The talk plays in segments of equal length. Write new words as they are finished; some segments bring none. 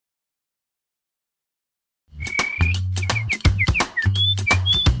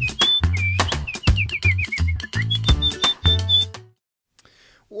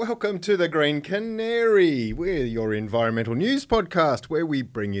Welcome to the Green Canary. We're your environmental news podcast where we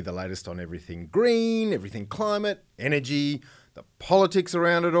bring you the latest on everything green, everything climate, energy, the politics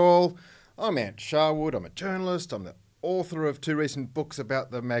around it all. I'm Ant Sharwood. I'm a journalist. I'm the author of 2 recent books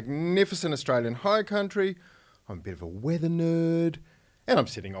about the magnificent Australian high country. I'm a bit of a weather nerd. And I'm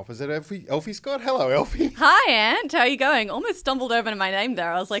sitting opposite Elfie Scott. Hello, Elfie. Hi, Ant. How are you going? Almost stumbled over my name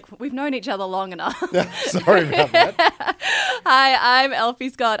there. I was like, we've known each other long enough. Sorry about that. Hi, I'm Elfie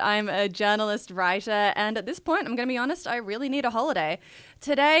Scott. I'm a journalist, writer, and at this point, I'm going to be honest, I really need a holiday.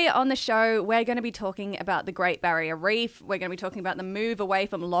 Today on the show, we're going to be talking about the Great Barrier Reef. We're going to be talking about the move away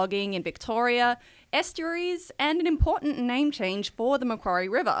from logging in Victoria, estuaries, and an important name change for the Macquarie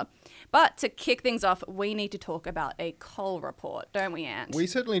River. But to kick things off, we need to talk about a coal report, don't we, Ant? We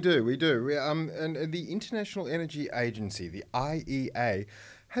certainly do. We do. And the International Energy Agency, the IEA,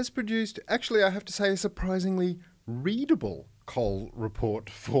 has produced, actually, I have to say, a surprisingly readable coal report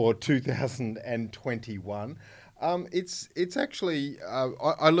for 2021. It's actually,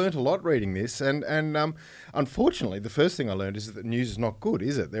 I learnt a lot reading this, and unfortunately, the first thing I learned is that the news is not good,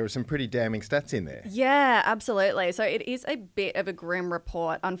 is it? There are some pretty damning stats in there. Yeah, absolutely. So it is a bit of a grim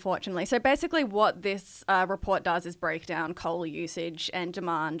report, unfortunately. So basically what this report does is break down coal usage and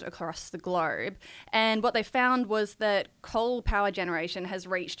demand across the globe. And what they found was that coal power generation has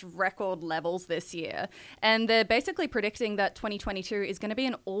reached record levels this year. And they're basically predicting that 2022 is going to be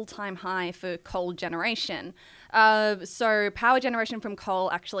an all-time high for coal generation. So power generation from coal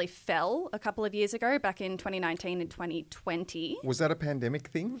actually fell a couple of years ago, back in 2019 and 2020. Was that a pandemic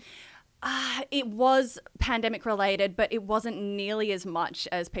thing? It was pandemic related, but it wasn't nearly as much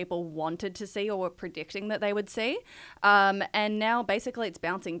as people wanted to see or were predicting that they would see. And now basically it's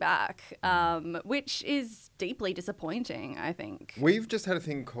bouncing back, which is deeply disappointing, I think. We've just had a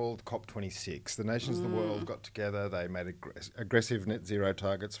thing called COP26. The nations of the world got together. They made aggressive net zero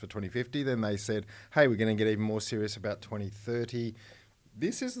targets for 2050. Then they said, hey, we're going to get even more serious about 2030.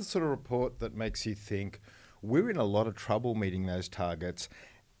 This is the sort of report that makes you think we're in a lot of trouble meeting those targets.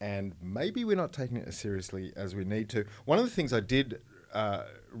 And maybe we're not taking it as seriously as we need to. One of the things I did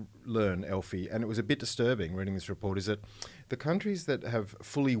learn, Elfie, and it was a bit disturbing reading this report, is that the countries that have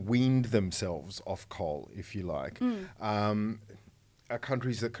fully weaned themselves off coal, if you like, are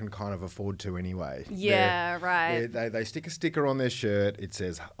countries that can kind of afford to anyway. Yeah, right. They stick a sticker on their shirt. It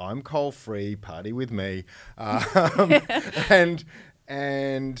says, I'm coal-free, party with me.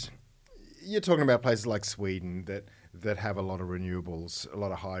 And you're talking about places like Sweden that have a lot of renewables, a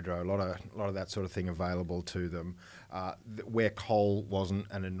lot of hydro, a lot of that sort of thing available to them, where coal wasn't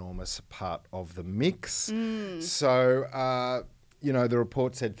an enormous part of the mix. So, the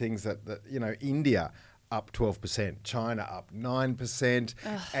report said things that India up 12%, China up 9%,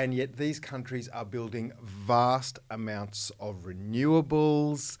 and yet these countries are building vast amounts of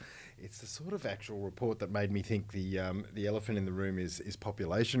renewables. It's the sort of actual report that made me think the elephant in the room is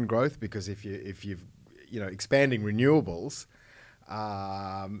population growth, because if you've expanding renewables,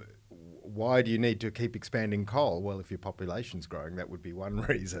 why do you need to keep expanding coal? Well, if your population's growing, that would be one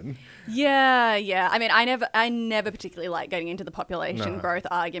reason. Yeah. I mean, I never particularly like getting into the population growth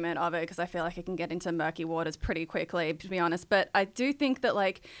argument of it, because I feel like it can get into murky waters pretty quickly, to be honest. But I do think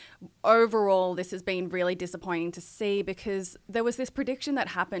that, overall, this has been really disappointing to see, because there was this prediction that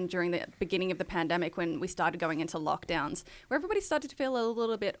happened during the beginning of the pandemic when we started going into lockdowns, where everybody started to feel a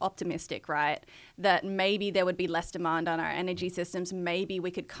little bit optimistic, right? That maybe there would be less demand on our energy systems. Maybe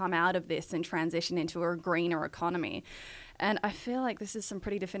we could come out of this and transition into a greener economy. And I feel like this is some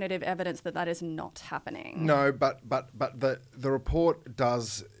pretty definitive evidence that is not happening. No, but the report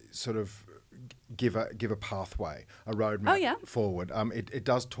does sort of give a pathway, a roadmap forward. It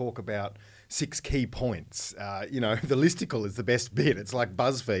does talk about 6 key points. The listicle is the best bit. It's like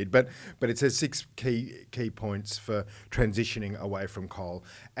BuzzFeed, but it says 6 key points for transitioning away from coal.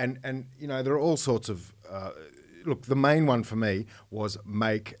 And there are all sorts of look, the main one for me was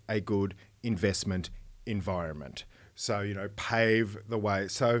make a good investment environment. So, pave the way.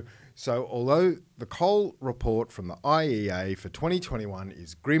 So although the coal report from the IEA for 2021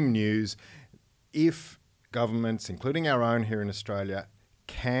 is grim news, if governments, including our own here in Australia,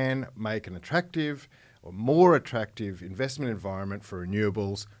 can make an attractive or more attractive investment environment for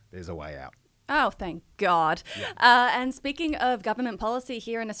renewables, there's a way out. Oh, thank God. Yeah. And speaking of government policy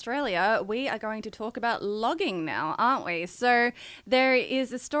here in Australia, we are going to talk about logging now, aren't we? So there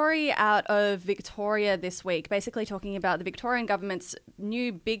is a story out of Victoria this week, basically talking about the Victorian government's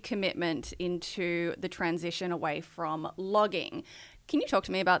new big commitment into the transition away from logging. Can you talk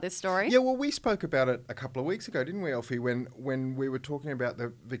to me about this story? Yeah, well, we spoke about it a couple of weeks ago, didn't we, Elfie, when we were talking about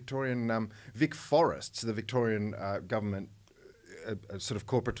the Victorian Vic Forests, the Victorian government a sort of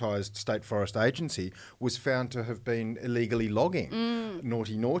corporatised state forest agency, was found to have been illegally logging,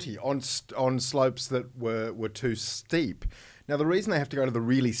 naughty, on slopes that were too steep. Now, the reason they have to go to the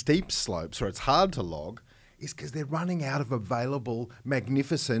really steep slopes where it's hard to log is because they're running out of available,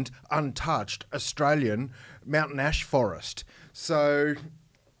 magnificent, untouched Australian mountain ash forest. So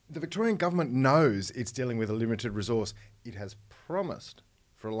the Victorian government knows it's dealing with a limited resource. It has promised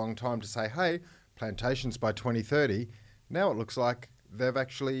for a long time to say, hey, plantations by 2030. Now it looks like they've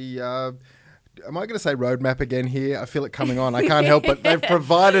actually... am I going to say roadmap again here? I feel it coming on. I can't help it. They've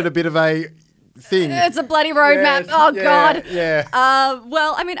provided a bit of a thing. It's a bloody roadmap. God. Yeah.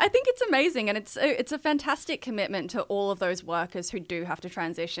 Well, I mean, I think it's amazing, and it's a fantastic commitment to all of those workers who do have to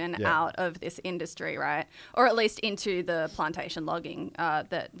transition out of this industry, right? Or at least into the plantation logging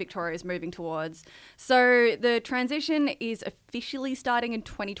that Victoria is moving towards. So the transition is officially starting in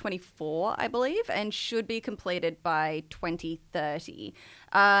 2024, I believe, and should be completed by 2030.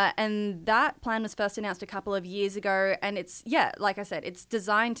 And that plan was first announced a couple of years ago. And it's, like I said, it's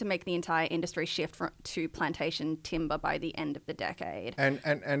designed to make the entire industry shift to plantation timber by the end of the decade. And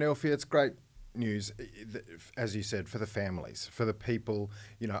Elfie, it's great news, as you said, for the families, for the people.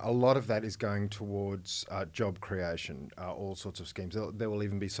 You know, a lot of that is going towards job creation, all sorts of schemes. There will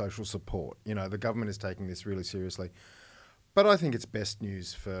even be social support. You know, the government is taking this really seriously. But I think it's best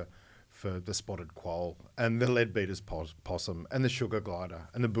news for the spotted quoll and the leadbeater's possum and the sugar glider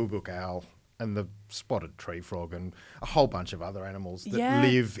and the boobook owl and the spotted tree frog and a whole bunch of other animals that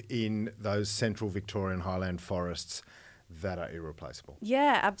live in those central Victorian highland forests that are irreplaceable.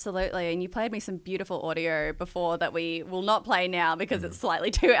 Yeah, absolutely. And you played me some beautiful audio before that we will not play now because it's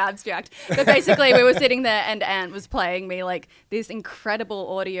slightly too abstract. But basically we were sitting there and Ant was playing me like this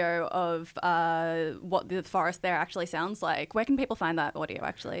incredible audio of what the forest there actually sounds like. Where can people find that audio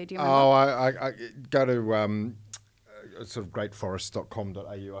actually? Do you remember? Oh, I go to sort of greatforests.com.au.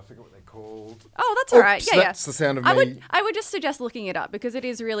 I forget what they're called. Oh, that's all right. Yeah, that's the sound of me. I would just suggest looking it up because it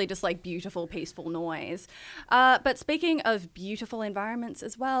is really just like beautiful, peaceful noise. But speaking of beautiful environments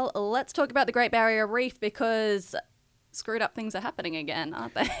as well, let's talk about the Great Barrier Reef because screwed up things are happening again,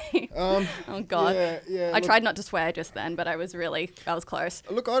 aren't they? Oh, God. Yeah. I tried not to swear just then, but I was close.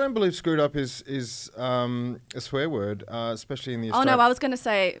 Look, I don't believe screwed up is a swear word, especially in the Australian... Oh, no, I was going to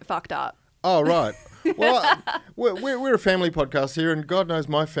say fucked up. Oh, right. Well, we're a family podcast here, and God knows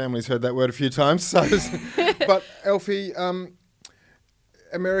my family's heard that word a few times. So, but Elfie,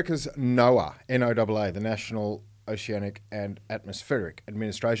 America's NOAA, NOAA, the National Oceanic and Atmospheric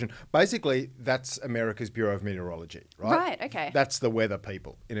Administration, basically that's America's Bureau of Meteorology, right? Right, okay. That's the weather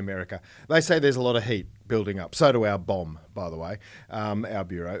people in America. They say there's a lot of heat building up. So do our BOM, by the way, our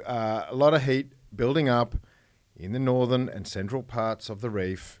bureau. A lot of heat building up in the northern and central parts of the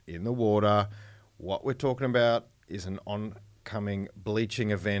reef, in the water. What we're talking about is an oncoming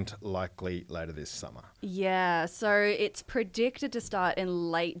bleaching event likely later this summer. Yeah, so it's predicted to start in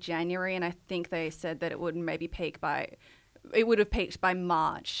late January, and I think they said that it would maybe it would have peaked by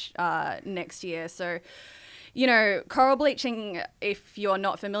March next year. So, you know, coral bleaching, if you're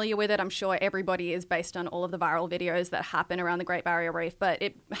not familiar with it, I'm sure everybody is based on all of the viral videos that happen around the Great Barrier Reef, but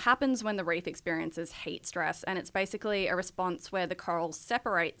it happens when the reef experiences heat stress, and it's basically a response where the coral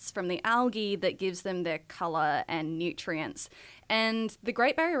separates from the algae that gives them their colour and nutrients. And the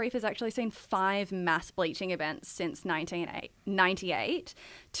Great Barrier Reef has actually seen 5 mass bleaching events since 1998,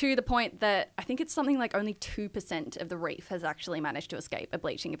 to the point that I think it's something like only 2% of the reef has actually managed to escape a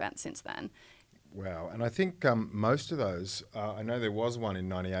bleaching event since then. Wow. And I think most of those, I know there was one in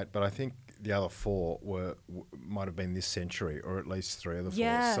 98, but I think the other 4 might have been this century, or at least 3 of the 4.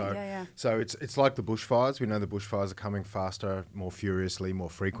 Yeah. So it's like the bushfires. We know the bushfires are coming faster, more furiously, more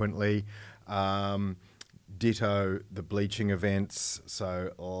frequently. Ditto the bleaching events.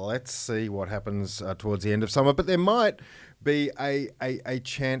 So let's see what happens towards the end of summer. But there might be a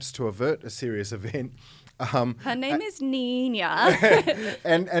chance to avert a serious event. Her name is Nina.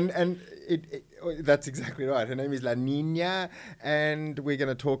 and that's exactly right. Her name is La Nina, and we're going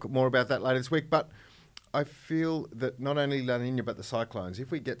to talk more about that later this week. But I feel that not only La Nina, but the cyclones, if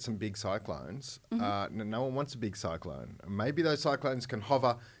we get some big cyclones, no one wants a big cyclone. Maybe those cyclones can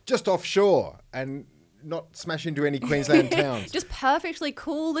hover just offshore and not smash into any Queensland towns. Just perfectly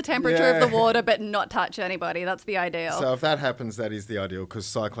cool the temperature of the water, but not touch anybody. That's the ideal. So if that happens, that is the ideal, because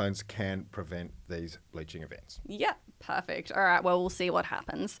cyclones can prevent these bleaching events. Yeah, perfect. All right, well, we'll see what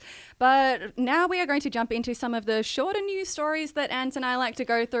happens. But now we are going to jump into some of the shorter news stories that Ant and I like to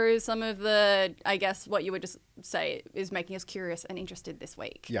go through. Some of the, I guess, what you would just say is making us curious and interested this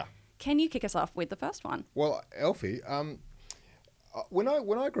week. Yeah. Can you kick us off with the first one? Well, Elfie, When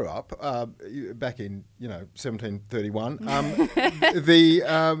I grew up back in 1731,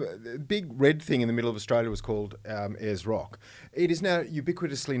 the big red thing in the middle of Australia was called Ayers Rock. It is now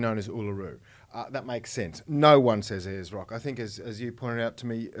ubiquitously known as Uluru. That makes sense. No one says Ayers Rock. I think, as you pointed out to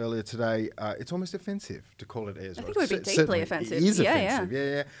me earlier today, it's almost offensive to call it Ayers Rock. I think it would be deeply offensive. It is offensive,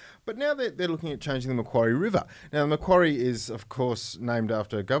 yeah. But now they're looking at changing the Macquarie River. Now, the Macquarie is, of course, named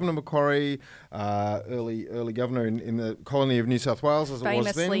after Governor Macquarie, early governor in the colony of New South Wales, as it was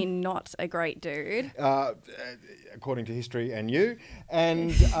then. Famously not a great dude. According to history and you.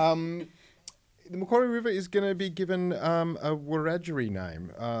 And the Macquarie River is going to be given a Wiradjuri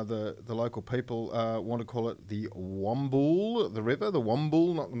name. The local people want to call it the Wombool, the river, the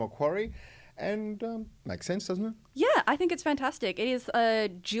Wombool, not the Macquarie. And makes sense, doesn't it? Yeah, I think it's fantastic. It is a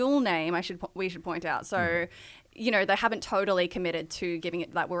dual name, we should point out. So, they haven't totally committed to giving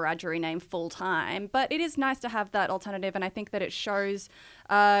it that Wiradjuri name full time, but it is nice to have that alternative, and I think that it shows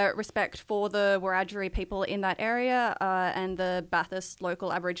respect for the Wiradjuri people in that area and the Bathurst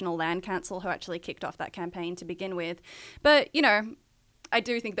Local Aboriginal Land Council, who actually kicked off that campaign to begin with. But, I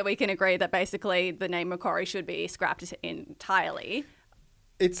do think that we can agree that basically the name Macquarie should be scrapped entirely.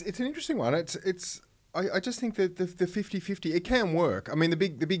 It's an interesting one. I just think that the 50-50, it can work. I mean, the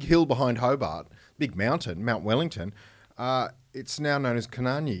big hill behind Hobart, big mountain, Mount Wellington, it's now known as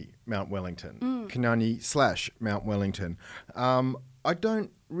Kanani Mount Wellington, Kanani/Mount Wellington. I don't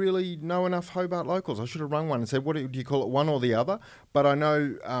really know enough Hobart locals. I should have rung one and said, what do you call it, one or the other? But I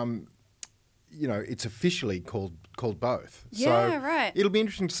know, it's officially called both. Yeah, so right. It'll be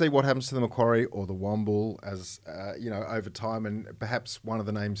interesting to see what happens to the Macquarie or the Wombool as, over time, and perhaps one of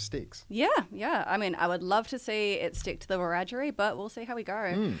the names sticks. Yeah. I mean, I would love to see it stick to the Wiradjuri, but we'll see how we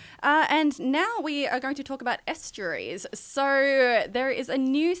go. And now we are going to talk about estuaries. So there is a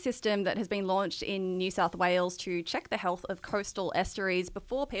new system that has been launched in New South Wales to check the health of coastal estuaries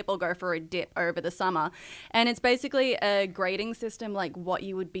before people go for a dip over the summer. And it's basically a grading system like what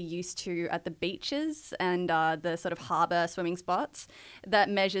you would be used to at the beaches and the sort of harbour swimming spots that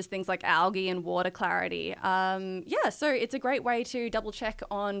measures things like algae and water clarity. So it's a great way to double check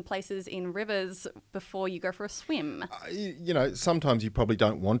on places in rivers before you go for a swim. Sometimes you probably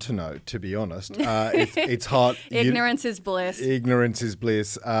don't want to know, to be honest. It's hot. Ignorance is bliss. Ignorance is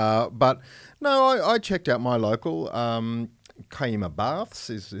bliss. But no, I checked out my local Kiama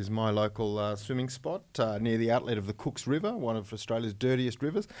Baths is my local swimming spot near the outlet of the Cooks River, one of Australia's dirtiest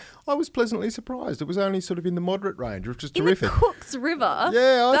rivers. I was pleasantly surprised. It was only sort of in the moderate range, which is terrific. In the Cooks River?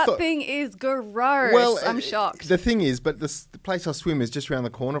 Yeah, That thing is gross. Well, I'm shocked. The thing is, but the place I swim is just around the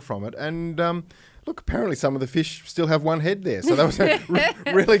corner from it, and look, apparently some of the fish still have one head there, so that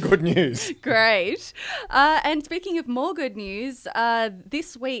was really good news. Great. And speaking of more good news,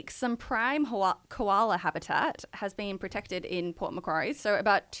 this week some prime koala habitat has been protected in Port Macquarie. So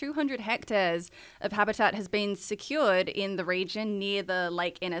about 200 hectares of habitat has been secured in the region near the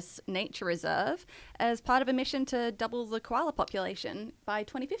Lake Innes Nature Reserve as part of a mission to double the koala population by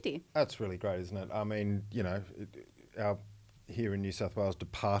 2050. That's really great, isn't it? I mean, our here in New South Wales,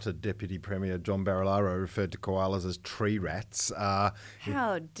 departed Deputy Premier John Barilaro referred to koalas as tree rats.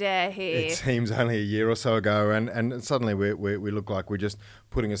 How dare he? It seems only a year or so ago, and suddenly we look like we're just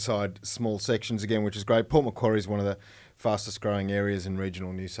putting aside small sections again, which is great. Port Macquarie is one of the fastest growing areas in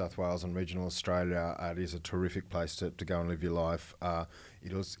regional New South Wales and regional Australia. It is a terrific place to go and live your life.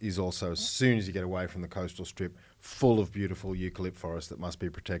 It is also, as soon as you get away from the coastal strip, full of beautiful eucalypt forest that must be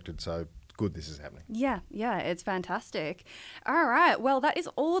protected. So good this is happening. Yeah, it's fantastic. All right, well, that is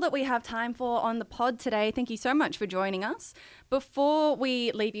all that we have time for on the pod today. Thank you so much for joining us. Before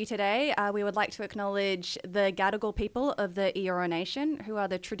we leave you today, we would like to acknowledge the Gadigal people of the Eora Nation, who are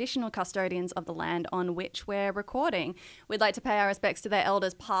the traditional custodians of the land on which we're recording. We'd like to pay our respects to their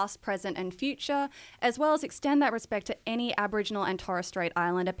elders past, present and future, as well as extend that respect to any Aboriginal and Torres Strait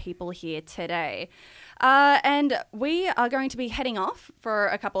Islander people here today. And we are going to be heading off for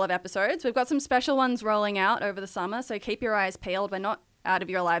a couple of episodes. We've got some special ones rolling out over the summer, so keep your eyes peeled. We're not out of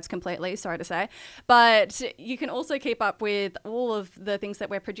your lives completely, sorry to say. But you can also keep up with all of the things that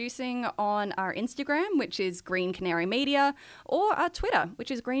we're producing on our Instagram, which is Green Canary Media, or our Twitter,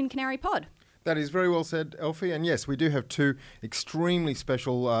 which is Green Canary Pod. That is very well said, Elfie. And yes, we do have two extremely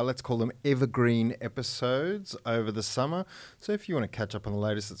special, let's call them evergreen episodes over the summer. So if you want to catch up on the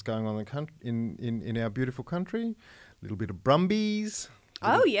latest that's going on in our beautiful country, a little bit of Brumbies.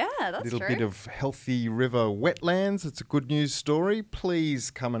 Oh, yeah, that's true. A little bit of healthy river wetlands. It's a good news story.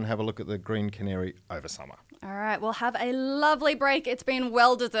 Please come and have a look at the Green Canary over summer. All right, well, have a lovely break. It's been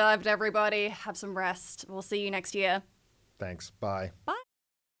well deserved, everybody. Have some rest. We'll see you next year. Thanks. Bye. Bye.